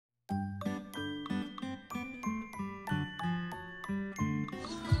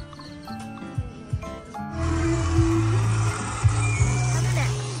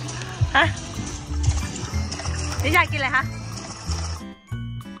นี่อยากกินอะไรคะ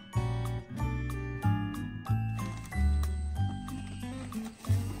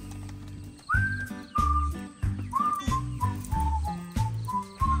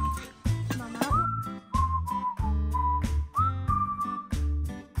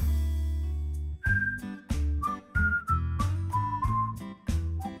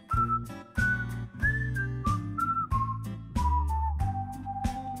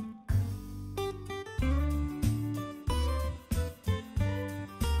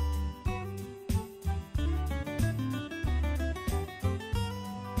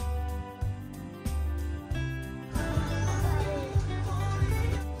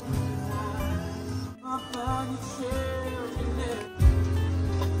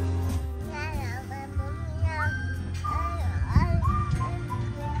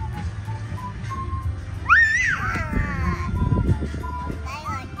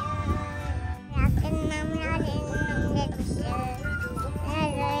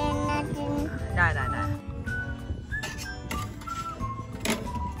ได้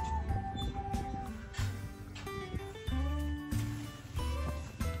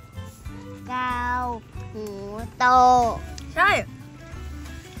เกาหูโตใช่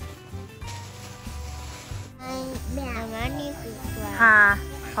แบบว่านี่คือตัวพา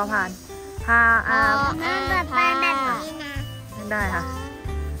พอผ่านพามันจะไปแบบนี้นะได้ค่ะ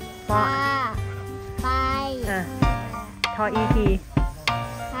พอไปทออีที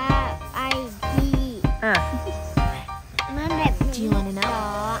พาไอทีมันแบบจีวันนะ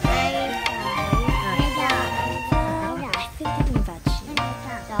ไอไม่ได้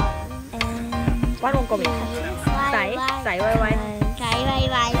วาดวงกลมอีกใสใสไวไวใสไว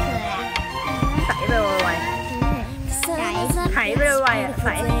ไวคืออะไรใสไวไวใสไวไวอ่ะใส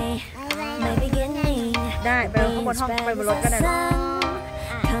ได้ไปข้างบนห้องไปบนรถก็ได้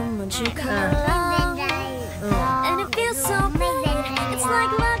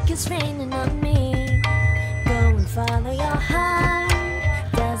Follow your heart.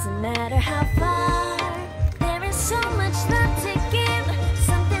 Doesn't matter how far. There is so much love to give.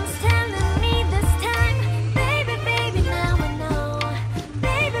 Something's telling me this time. Baby, baby, now I know.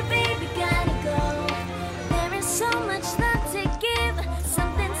 Baby, baby, gotta go. There is so much love to give.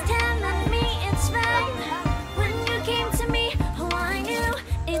 Something's telling me it's right. When you came to me, oh, I knew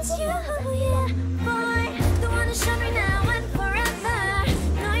it's you, yeah, boy. The one to show me now and forever.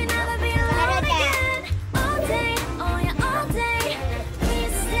 No, you'll never be alone again. All day.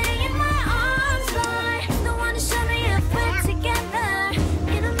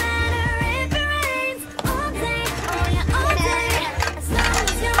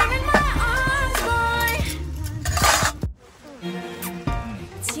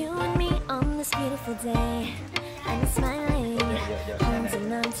 Day I'm smiling, holding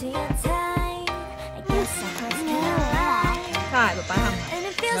on to your tight. I guess I heart can't ใช่ป๊าทำ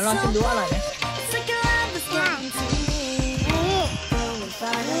เดี๋ยวลองชิมดูอร่อยไหม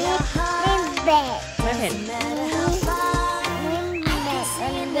ไม่เผ็ด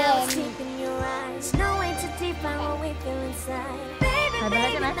ถ่ายไปแ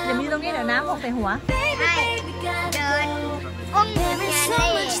ล้วใช่ไหมเดี๋ยวมีตรงนี้เดี๋ยวน้ำออกใส่หัวใช่เดินอุ้มเดินเล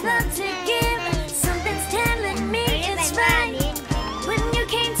ยTelling me it's right. When you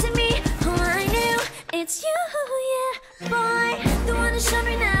came to me, oh, I knew it's you, yeah, boy. The one to show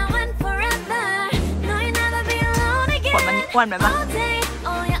me now and forever. No, you'll never be alone again. คนมันอ้วนไปปะ All day,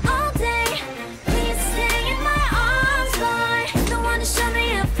 oh yeah, all day. Please stay in my arms, boy. The one to show me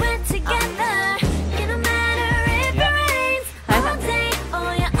if we're together. It don't matter if it rains. All day, oh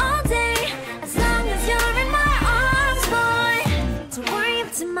yeah, all day. As long as you're in my arms, boy. Don't worry of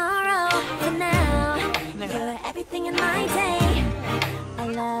tomorrow. For now.You're everything in my day. I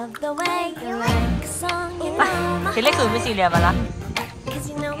love the way you like a song. You know my เป็นเลขศูนย์เป็นสี่เหลี่ยมมาละ 'Cause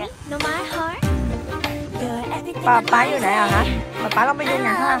you know me, know my heart. You're everything ป้าอยู่ไหนอะคะป้าเราไปดูง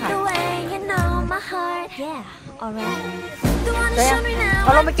านข้างค่ะ the way you know my heart. Yeah, alright. เข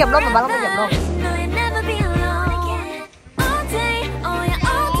าลงไปเก็บร่มป้าลงไปเก็บร่ม No, you'll never be alone again. All day, oh yeah,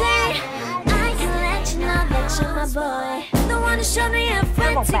 all day. I can let you know that you're my boy. The one to show me if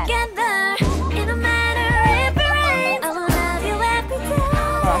we're together. It don't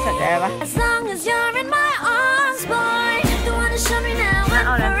matter.As long as you're in my arms, boy. The one to show me now and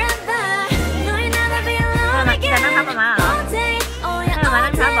forever. No, you'll never be alone again. All day, oh yeah, all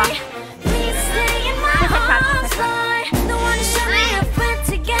day. Please stay in my arms, boy. The one to show me if we're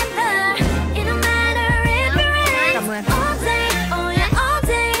together. It don't matter if it rains. All day, oh yeah, all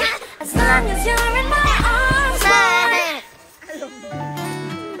day. As long as you're in my arms, boy.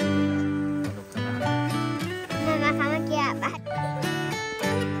นะคะเมื่อกี้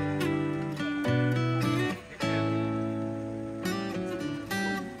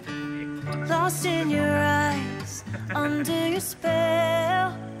lost in your eyes, under your spell.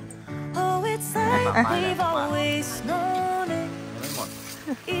 Oh, it's like we've always known it.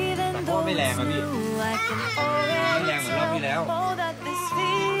 Even though it's new, I can already tell that this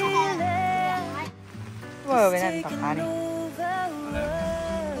feeling is taking over.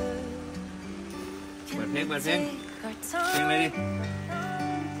 เปิดเพลงเพลงเลยดิ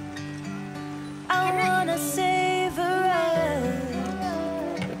I wanna savor it.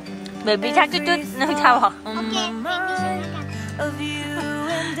 เบบี้ชักจุดๆน้องชาวบอก โอเคเพลงนี้ใช่ไหมกัน Of you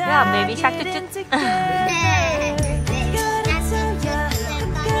and เนี่ย I เบบี้ชักจุด getting ๆ together. Gotta tell ya,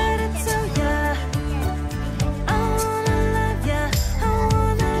 gotta tell ya, I wanna love ya, I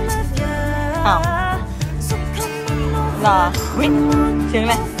wanna love ya. อ้าว So come on รอ over, วิ่งเสียงอะ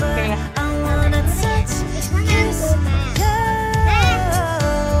ไรเสียงอะไร I wanna touch, kiss you.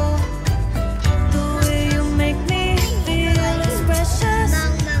 The way you make me feel is precious.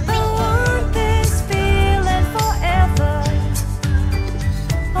 I want this feeling forever.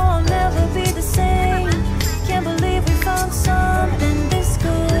 Oh, I'll never be the same. Can't believe we found something this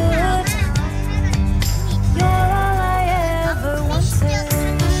good. You're all I ever wanted.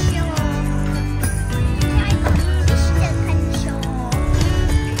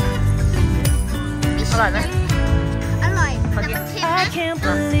 อร่อยไหม อร่อย ขอกิน I can't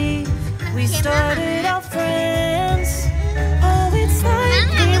believe we started out friends. Oh, it's like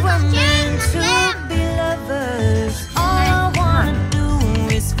we were meant to be lovers. All I wanna do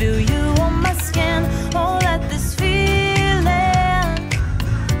is feel you on my skin. Oh, let this feeling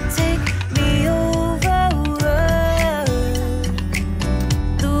take me over.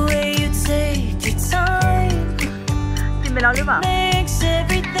 The way you take your time กินไปแล้วหรือเปล่า makes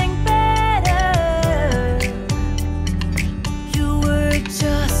everything better. You were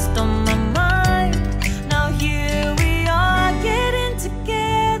just on my mind. Now here we are getting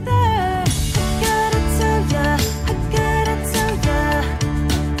together. I gotta tell ya, I gotta tell ya,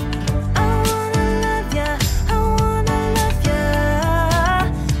 I wanna love ya, I wanna love ya.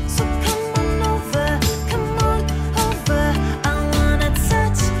 So come on over, come on over. I wanna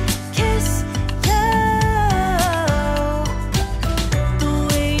touch, kiss you. The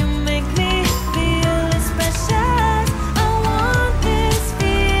way you make me feel is precious. I want this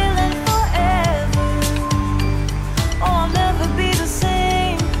feeling forever. Oh, I'll never be the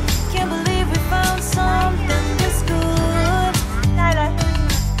same. Can't believe we found something this good. ได้เลย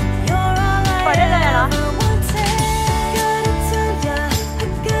You're all I เปิดได้เลยเหรอ ever wanted. Gotta tell ya, I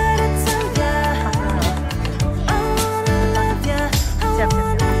gotta tell ya, I wanna love ya, I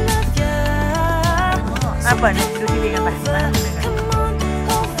wanna love ya. เปิดดูทีวีกันไป Come on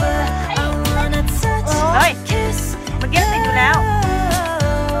over, I wanna touch, เฮ้ย kiss เมื่อกี้ติดอยู่แล้ว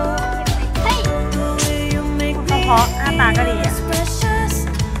you. The way you make me เพราะ